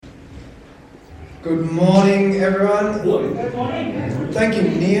Good morning, everyone. Good morning. Thank you,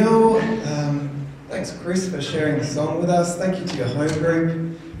 Neil. Thanks, Chris, for sharing the song with us. Thank you to your home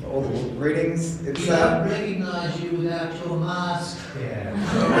group for all the readings. We don't recognise you without your mask.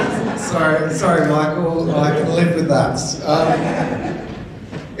 Sorry, Michael. I can live with that.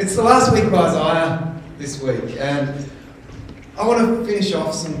 It's the last week of Isaiah this week, and I want to finish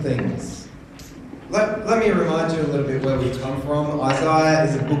off some things. Let me remind you a little bit where we've come from. Isaiah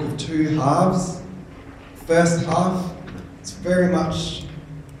is a book of two halves. First half, it's very much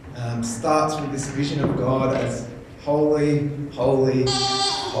starts with this vision of God as holy, holy,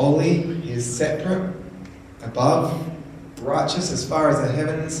 holy. He is separate, above, righteous as far as the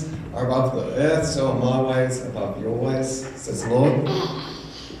heavens are above the earth, so are my ways above your ways, says the Lord.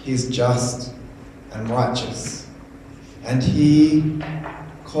 He is just and righteous, and he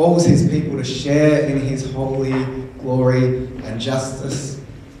calls his people to share in his holy glory and justice,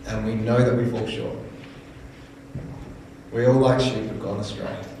 and we know that we fall short. We all, like sheep, have gone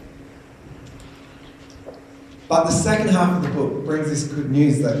astray. But the second half of the book brings this good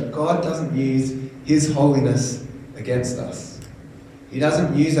news that God doesn't use his holiness against us. He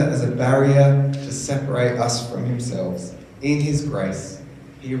doesn't use it as a barrier to separate us from himself. In his grace,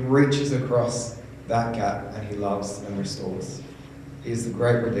 he reaches across that gap and he loves and restores. He is the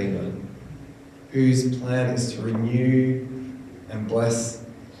great Redeemer, whose plan is to renew and bless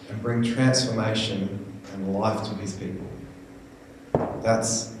and bring transformation and life to his people.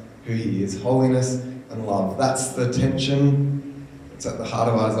 That's who he is, holiness and love. That's the tension that's at the heart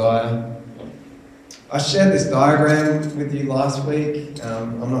of Isaiah. I shared this diagram with you last week.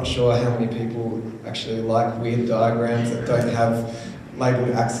 I'm not sure how many people actually like weird diagrams that don't have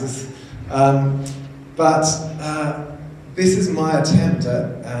labelled axes. But this is my attempt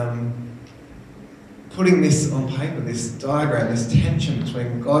at putting this on paper, this diagram, this tension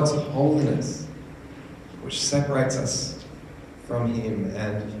between God's holiness, which separates us from him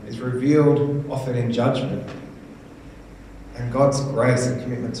and is revealed often in judgment, and God's grace and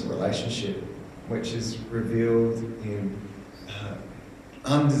commitment to relationship, which is revealed in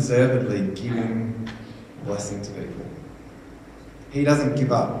undeservedly giving blessing to people. He doesn't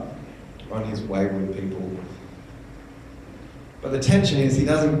give up on his wayward people. But the tension is he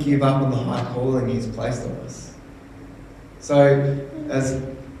doesn't give up on the high calling he's placed on us. So, as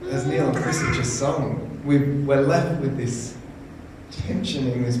Neil and Chris have just sung, we're left with this tension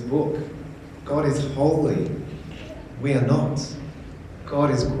in this book. God is holy. We are not.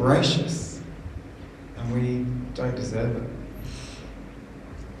 God is gracious. And we don't deserve it.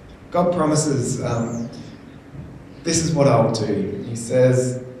 God promises, this is what I will do. He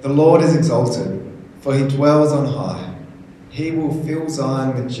says, the Lord is exalted, for he dwells on high. He will fill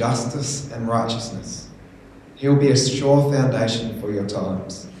Zion with justice and righteousness. He will be a sure foundation for your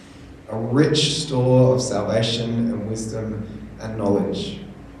times, a rich store of salvation and wisdom and knowledge.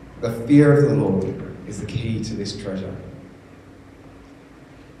 The fear of the Lord is the key to this treasure.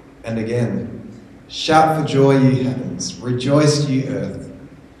 And again, shout for joy, you heavens, rejoice, you earth.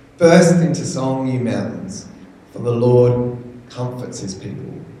 Burst into song, you mountains, for the Lord comforts his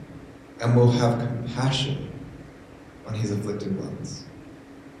people and will have compassion on his afflicted ones.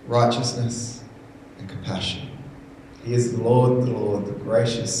 Righteousness and compassion. He is the Lord, the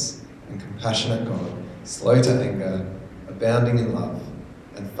gracious and compassionate God, slow to anger, abounding in love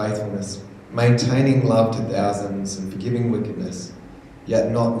and faithfulness, maintaining love to thousands and forgiving wickedness,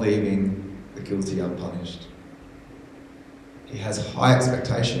 yet not leaving the guilty unpunished. He has high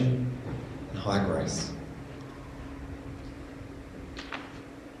expectation and high grace.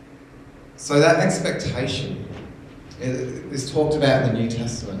 So that expectation is talked about in the New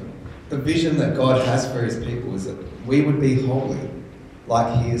Testament. The vision that God has for his people is that we would be holy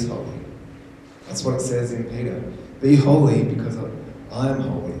like he is holy. That's what it says in Peter. Be holy because I am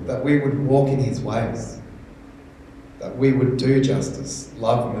holy. That we would walk in his ways. That we would do justice,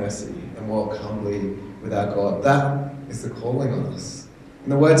 love mercy, and walk humbly with our God. That is the calling on us.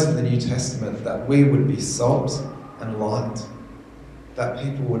 In the words of the New Testament, that we would be salt and light. That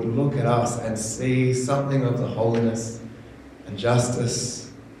people would look at us and see something of the holiness and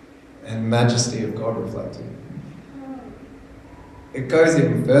justice and majesty of God reflected. It goes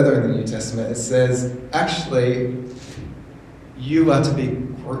even further in the New Testament. It says, actually, you are to be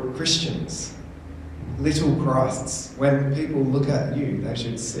Christians, little Christs. When people look at you, they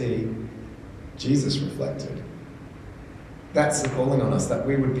should see Jesus reflected. That's the calling on us, that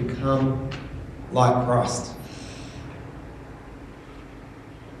we would become like Christ.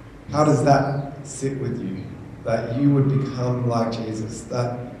 How does that sit with you? That you would become like Jesus?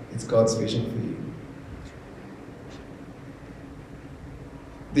 That is God's vision for you.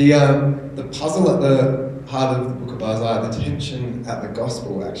 The puzzle at the heart of the book of Isaiah, the tension at the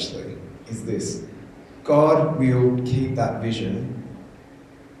gospel actually, is this. God will keep that vision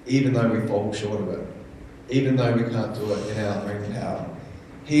even though we fall short of it, even though we can't do it in our own power.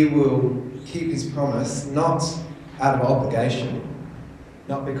 He will keep his promise, not out of obligation,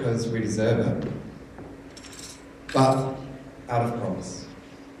 not because we deserve it, but out of promise.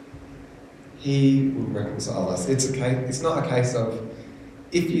 He will reconcile us. It's not a case of,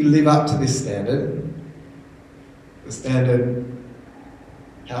 if you live up to this standard, the standard,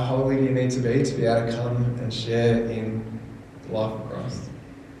 how holy do you need to be able to come and share in the life of Christ?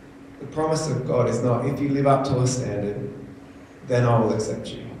 The promise of God is not, if you live up to a standard, then I will accept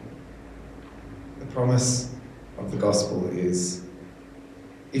you. The promise of the gospel is,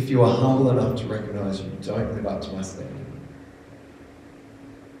 if you are humble enough to recognise you don't live up to my standard,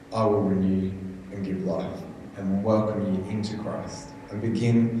 I will renew and give life and welcome you into Christ and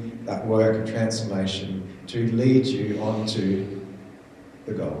begin that work of transformation to lead you onto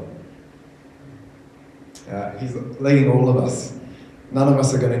the goal. He's leading all of us. None of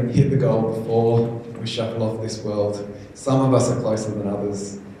us are going to hit the goal before we shuffle off this world. Some of us are closer than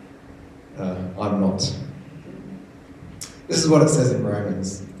others. I'm not. This is what it says in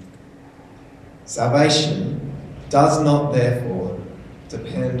Romans. Salvation does not therefore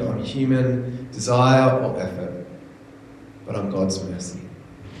depend on human desire or effort, but on God's mercy.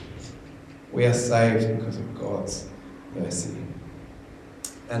 We are saved because of God's mercy.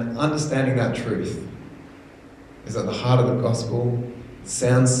 And understanding that truth is at the heart of the gospel. It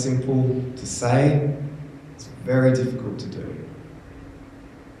sounds simple to say, it's very difficult to do.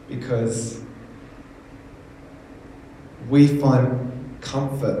 Because we find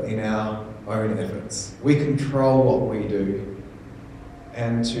comfort in our own efforts. We control what we do.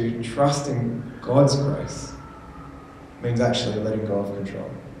 And to trust in God's grace means actually letting go of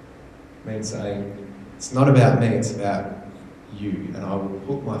control. It means saying, it's not about me, it's about you, and I will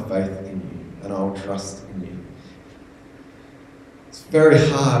put my faith in you, and I will trust in you. It's very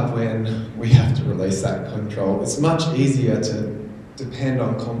hard when we have to release that control. It's much easier to depend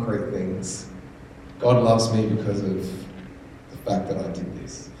on concrete things. God loves me because of the fact that I did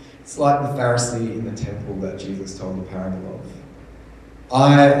this. It's like the Pharisee in the temple that Jesus told the parable of.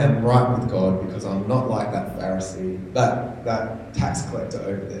 I am right with God because I'm not like that Pharisee, that tax collector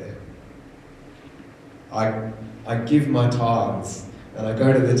over there. I give my tithes and I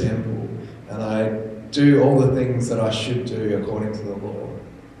go to the temple and I do all the things that I should do according to the law.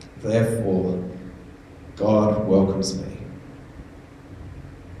 Therefore, God welcomes me.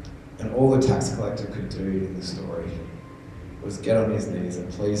 And all the tax collector could do in the story was get on his knees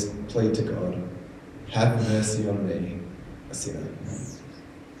and plead to God, have mercy on me, a sinner.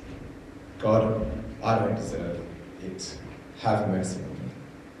 God, I don't deserve it. Have mercy on me.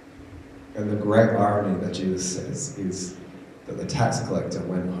 And the great irony that Jesus says is that the tax collector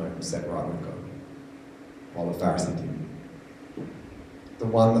went home set right with God, while the Pharisee didn't. The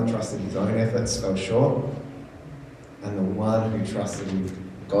one that trusted his own efforts fell short, and the one who trusted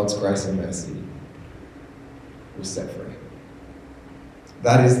in God's grace and mercy was set free.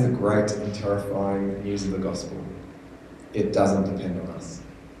 That is the great and terrifying news of the gospel. It doesn't depend on us.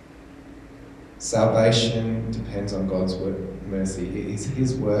 Salvation depends on God's mercy. It is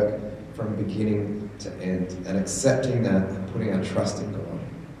his work from beginning to end. And accepting that and putting our trust in God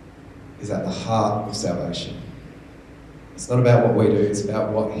is at the heart of salvation. It's not about what we do, it's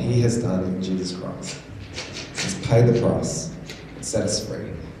about what he has done in Jesus Christ. He's paid the price and set us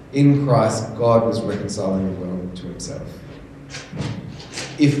free. In Christ, God was reconciling the world to himself.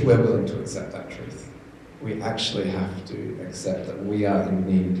 If we're willing to accept that truth, we actually have to accept that we are in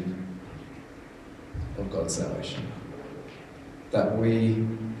need of God's salvation. That we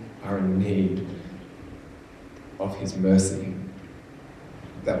are in need of his mercy.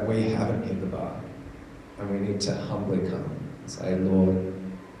 That we haven't hit the bar. And we need to humbly come and say, Lord,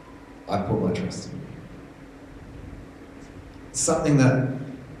 I put my trust in you. It's something that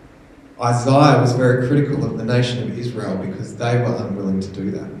Isaiah was very critical of the nation of Israel because they were unwilling to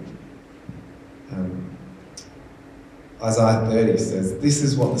do that. Isaiah 30 says, this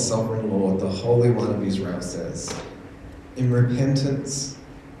is what the sovereign Lord, the Holy One of Israel says. In repentance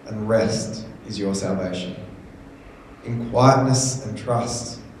and rest is your salvation. In quietness and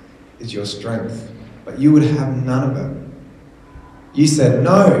trust is your strength. But you would have none of it. You said,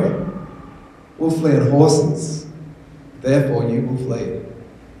 no, we'll flee on horses. Therefore you will flee.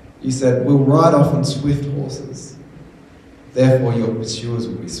 You said, we'll ride off on swift horses. Therefore your pursuers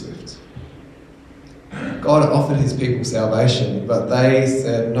will be swift. God offered his people salvation, but they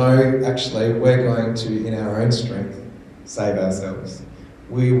said, no, actually, we're going to, in our own strength, save ourselves.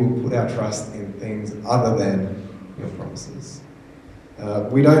 we will put our trust in things other than your promises.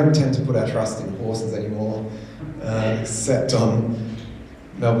 We don't tend to put our trust in horses anymore, except on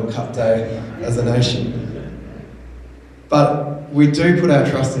Melbourne Cup Day as a nation. But we do put our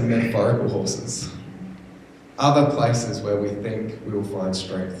trust in metaphorical horses, other places where we think we will find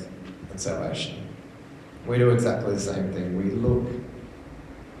strength and salvation. We do exactly the same thing. We look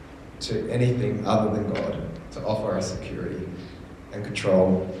to anything other than God to offer us security and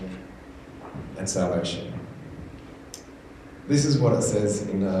control and salvation. This is what it says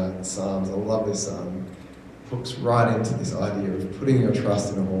in Psalms. I love this psalm. It hooks right into this idea of putting your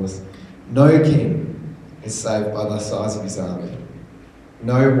trust in a horse. No king is saved by the size of his army.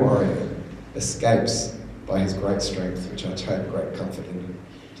 No warrior escapes by his great strength, which I take great comfort in.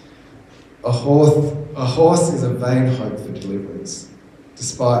 A horse is a vain hope for deliverance.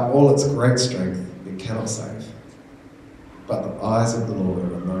 Despite all its great strength, it cannot save. But the eyes of the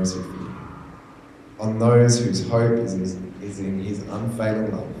Lord are on those who fear, on those whose hope is in his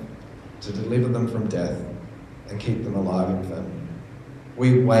unfailing love, to deliver them from death and keep them alive in famine.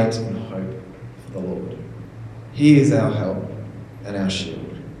 We wait in hope for the Lord. He is our help and our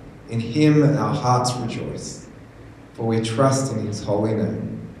shield. In him our hearts rejoice, for we trust in his holy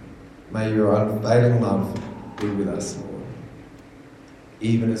name. May your unfailing love be with us, Lord,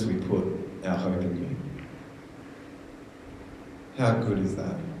 even as we put our hope in you. How good is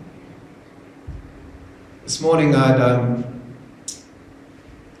that? This morning God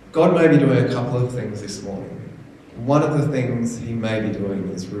may be doing a couple of things this morning. One of the things he may be doing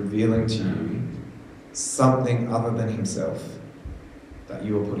is revealing to you something other than himself that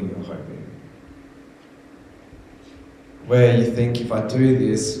you are putting your hope in. Where you think, if I do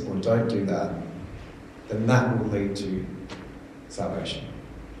this or don't do that, then that will lead to salvation.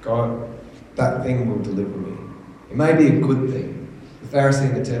 God, that thing will deliver me. It may be a good thing. The Pharisee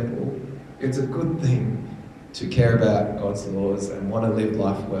in the temple, it's a good thing to care about God's laws and want to live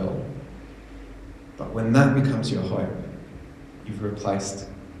life well. But when that becomes your hope, you've replaced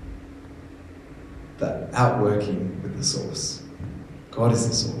that outworking with the source. God is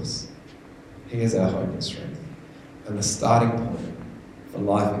the source. He is our hope and strength. And the starting point for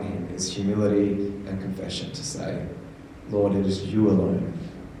life in him is humility and confession to say, Lord, it is you alone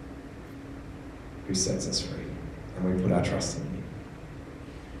who sets us free, and we put our trust in you.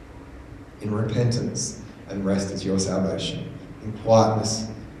 In repentance and rest is your salvation. In quietness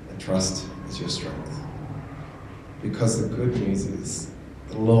and trust is your strength. Because the good news is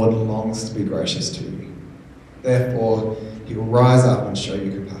the Lord longs to be gracious to you. Therefore, he will rise up and show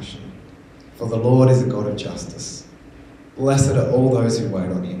you compassion. For the Lord is a God of justice. Blessed are all those who wait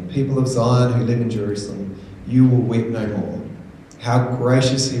on him. People of Zion who live in Jerusalem, you will weep no more. How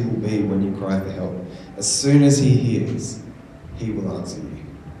gracious he will be when you cry for help. As soon as he hears, he will answer you.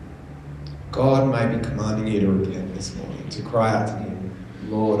 God may be commanding you to repent this morning, to cry out to him,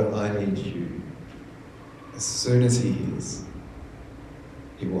 Lord, I need you. As soon as he hears,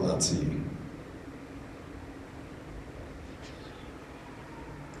 he will answer you.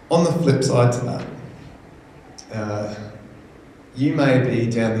 On the flip side to that, you may be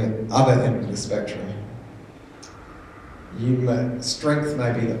down the other end of the spectrum. Strength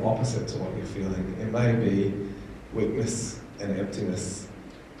may be the opposite to what you're feeling. It may be weakness and emptiness.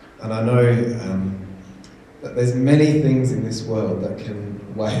 And I know that there's many things in this world that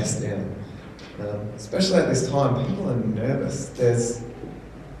can weigh us down. Especially at this time, people are nervous. There's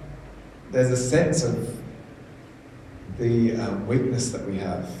a sense of the weakness that we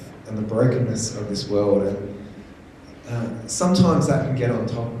have and the brokenness of this world. And sometimes that can get on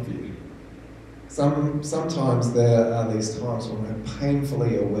top of you. Sometimes there are these times when we're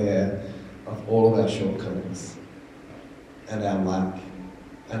painfully aware of all of our shortcomings and our lack,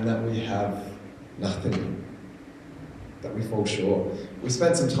 and that we have nothing, that we fall short. We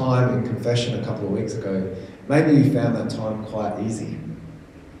spent some time in confession a couple of weeks ago. Maybe you found that time quite easy.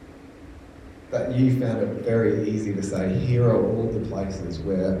 That you found it very easy to say, here are all the places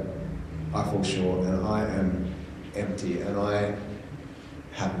where I fall short and I am empty and I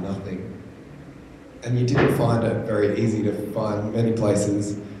have nothing. And you didn't find it very easy to find many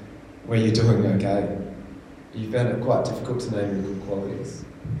places where you're doing okay. You found it quite difficult to name your good qualities.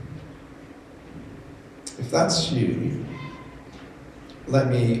 If that's you, let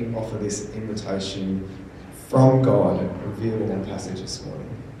me offer this invitation from God revealed in our passage this morning.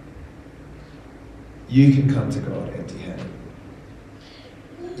 You can come to God empty-handed.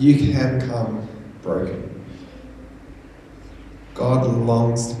 You can come broken. God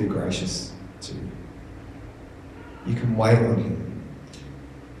longs to be gracious to you. You can wait on him.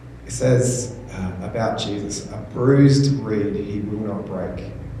 It says about Jesus. A bruised reed he will not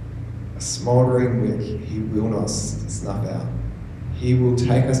break. A smouldering wick he will not snuff out. He will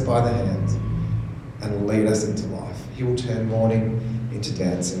take us by the hand and lead us into life. He will turn mourning into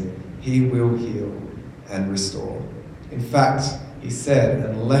dancing. He will heal and restore. In fact, he said,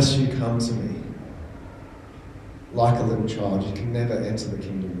 unless you come to me like a little child, you can never enter the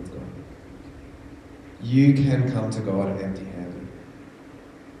kingdom of God. You can come to God empty-handed.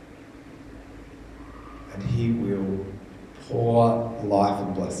 And he will pour life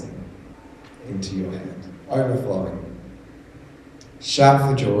and blessing into your hand, overflowing. Shout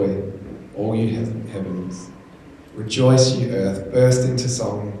for joy, all you heavens. Rejoice, you earth. Burst into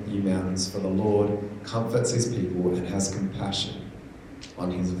song, you mountains, for the Lord comforts his people and has compassion on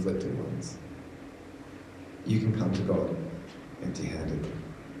his afflicted ones. You can come to God empty-handed.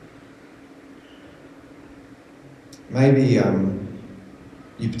 Maybe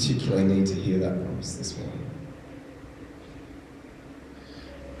you particularly need to hear that promise this morning.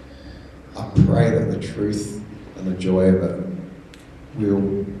 I pray that the truth and the joy of it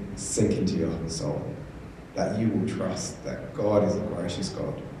will sink into your soul, that you will trust that God is a gracious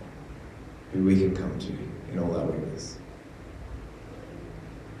God who we can come to in all our weakness.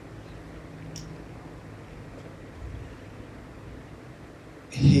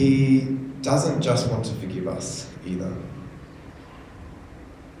 He doesn't just want to forgive us either.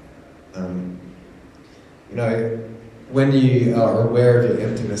 When you are aware of your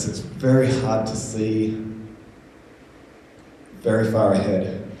emptiness, it's very hard to see very far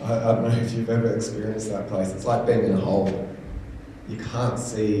ahead. I don't know if you've ever experienced that place. It's like being in a hole. You can't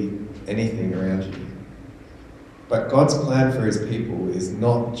see anything around you. But God's plan for his people is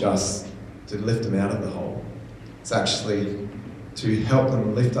not just to lift them out of the hole. It's actually to help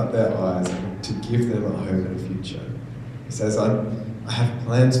them lift up their eyes and to give them a hope and a future. He says, I have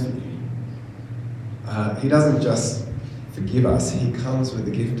plans for you. He doesn't just forgive us, he comes with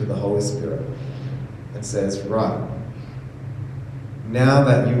the gift of the Holy Spirit and says, right, now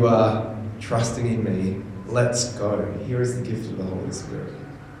that you are trusting in me, let's go. Here is the gift of the Holy Spirit.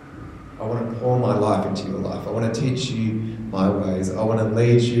 I want to pour my life into your life. I want to teach you my ways. I want to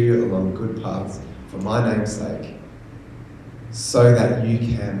lead you along good paths for my name's sake, so that you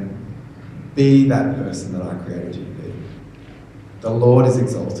can be that person that I created you to be. The Lord is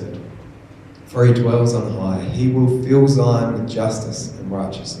exalted, for he dwells on high. He will fill Zion with justice and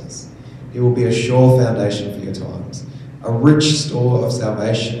righteousness. He will be a sure foundation for your times, a rich store of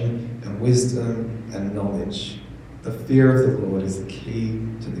salvation and wisdom and knowledge. The fear of the Lord is the key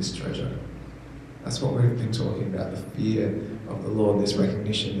to this treasure. That's what we've been talking about, the fear of the Lord, this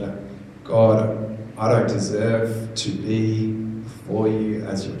recognition that, God, I don't deserve to be before you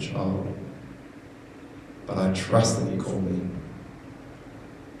as your child, but I trust that you call me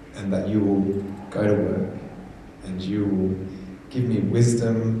and that you will go to work and you will give me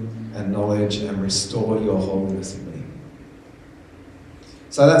wisdom and knowledge and restore your holiness in me.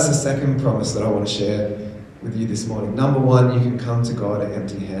 So that's the second promise that I want to share with you this morning. Number one, you can come to God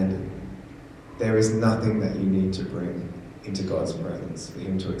empty-handed. There is nothing that you need to bring into God's presence for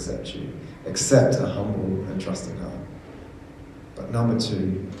him to accept you, except a humble and trusting heart. But number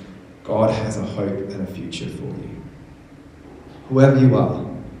two, God has a hope and a future for you. Whoever you are,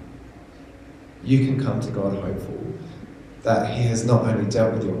 you can come to God hopeful that he has not only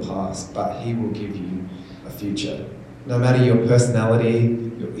dealt with your past, but he will give you a future. No matter your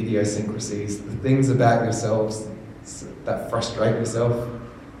personality, your idiosyncrasies, the things about yourselves that frustrate yourself.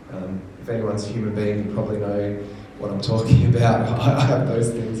 If anyone's a human being, you probably know what I'm talking about. I have those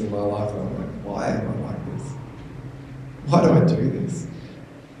things in my life and I'm like, why am I like this? Why do I do this?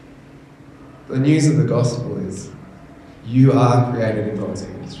 The news of the gospel is you are created in God's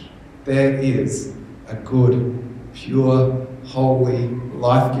image. There is a good, pure, holy,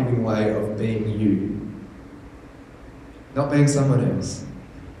 life-giving way of being you. Not being someone else,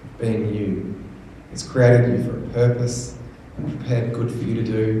 being you. He's created you for a purpose and prepared good for you to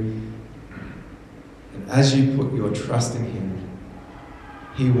do. And as you put your trust in him,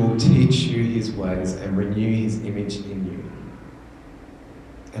 he will teach you his ways and renew his image in you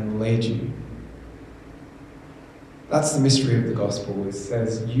and lead you. That's the mystery of the gospel. It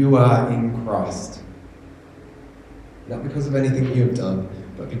says you are in Christ. Not because of anything you have done,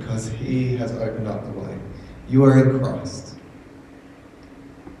 but because he has opened up the way. You are in Christ.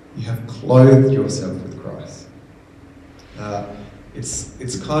 You have clothed yourself with Christ.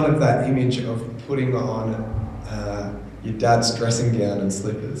 It's kind of that image of putting on your dad's dressing gown and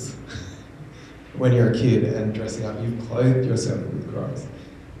slippers when you're a kid and dressing up. You've clothed yourself with Christ.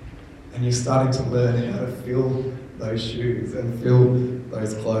 And you're starting to learn how to fill those shoes and fill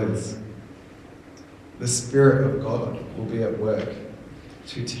those clothes. the Spirit of God will be at work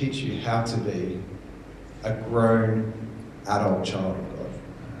to teach you how to be a grown adult child of God.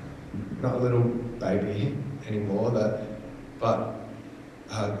 Not a little baby anymore, but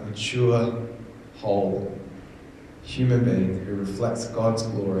a mature, whole human being who reflects God's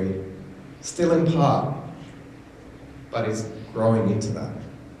glory, still in part, but is growing into that.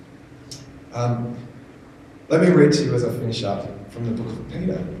 Let me read to you as I finish up from the book of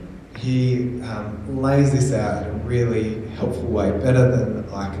Peter. He lays this out in a really helpful way, better than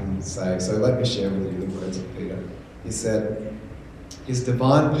I can say. So let me share with you the words of Peter. He said, "His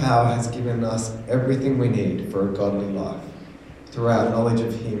divine power has given us everything we need for a godly life, through our knowledge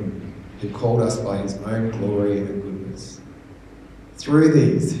of Him who called us by His own glory and goodness. Through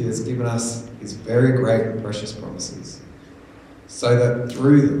these, He has given us His very great and precious promises, so that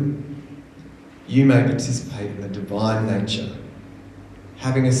through them you may participate in the divine nature,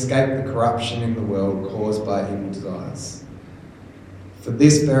 having escaped the corruption in the world caused by evil desires. For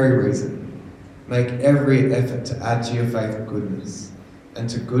this very reason, make every effort to add to your faith goodness, and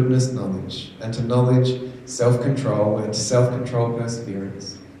to goodness knowledge, and to knowledge self-control, and to self-control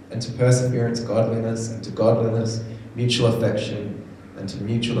perseverance, and to perseverance godliness, and to godliness mutual affection, and to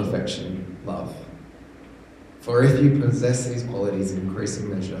mutual affection love. For if you possess these qualities in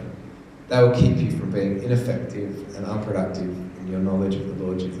increasing measure, they will keep you from being ineffective and unproductive in your knowledge of the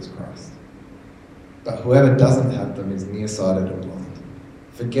Lord Jesus Christ. But whoever doesn't have them is nearsighted and blind,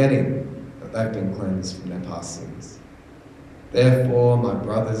 forgetting that they've been cleansed from their past sins. Therefore, my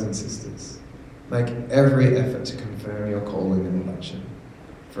brothers and sisters, make every effort to confirm your calling and election.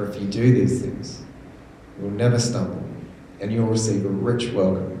 For if you do these things, you will never stumble, and you will receive a rich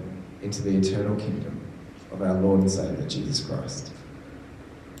welcome into the eternal kingdom of our Lord and Saviour, Jesus Christ."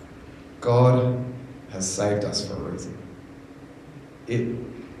 God has saved us for a reason.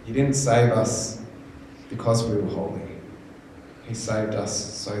 He didn't save us because we were holy. He saved us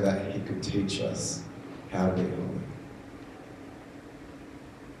so that He could teach us how to be holy.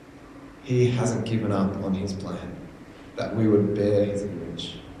 He hasn't given up on His plan, that we would bear His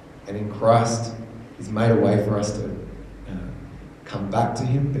image. And in Christ, He's made a way for us to come back to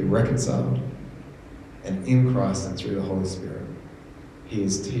Him, be reconciled. And in Christ and through the Holy Spirit, He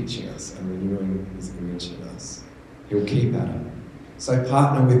is teaching us and renewing His image in us. He'll keep at it. So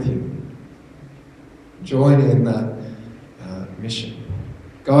partner with Him. Join in that mission.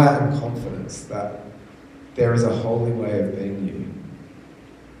 Go out in confidence that there is a holy way of being you.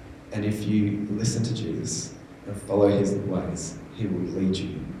 And if you listen to Jesus and follow His ways, He will lead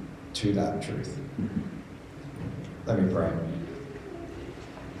you to that truth. Let me pray.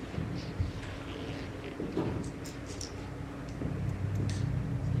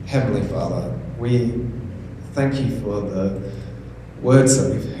 Heavenly Father, we thank You for the words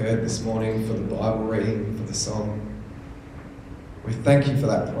that we've heard this morning, for the Bible reading, for the song. We thank You for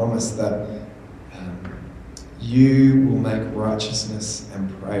that promise that You will make righteousness and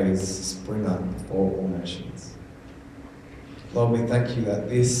praise spring up before all nations. Lord, we thank You that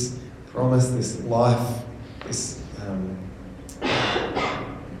this promise, this life, this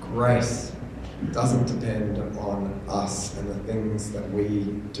grace doesn't depend on us and the things that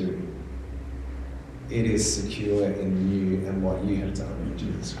we do. It is secure in You and what You have done in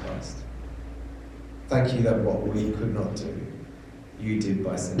Jesus Christ. Thank You that what we could not do, You did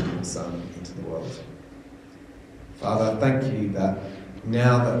by sending Your Son into the world. Father, thank You that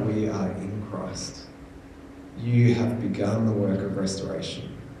now that we are in Christ, You have begun the work of restoration.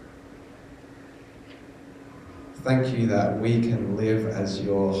 Thank You that we can live as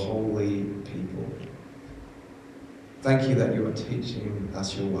Your holy people. Thank You that You are teaching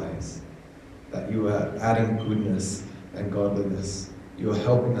us Your ways, that You are adding goodness and godliness. You are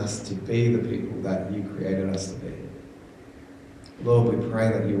helping us to be the people that You created us to be. Lord, we pray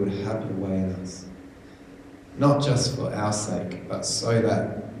that You would have Your way in us, not just for our sake, but so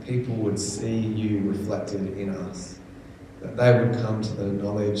that people would see You reflected in us, that they would come to the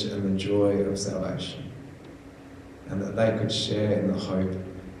knowledge and the joy of salvation, and that they could share in the hope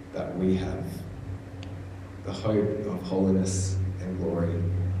that we have, the hope of holiness and glory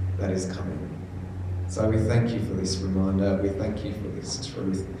that is coming. So we thank You for this reminder. We thank You for this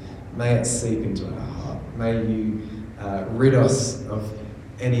truth. May it seep into our heart. May You rid us of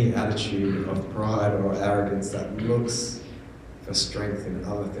any attitude of pride or arrogance that looks for strength in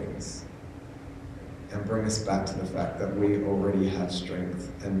other things, and bring us back to the fact that we already have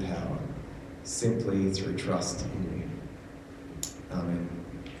strength and power simply through trust in You. Amen.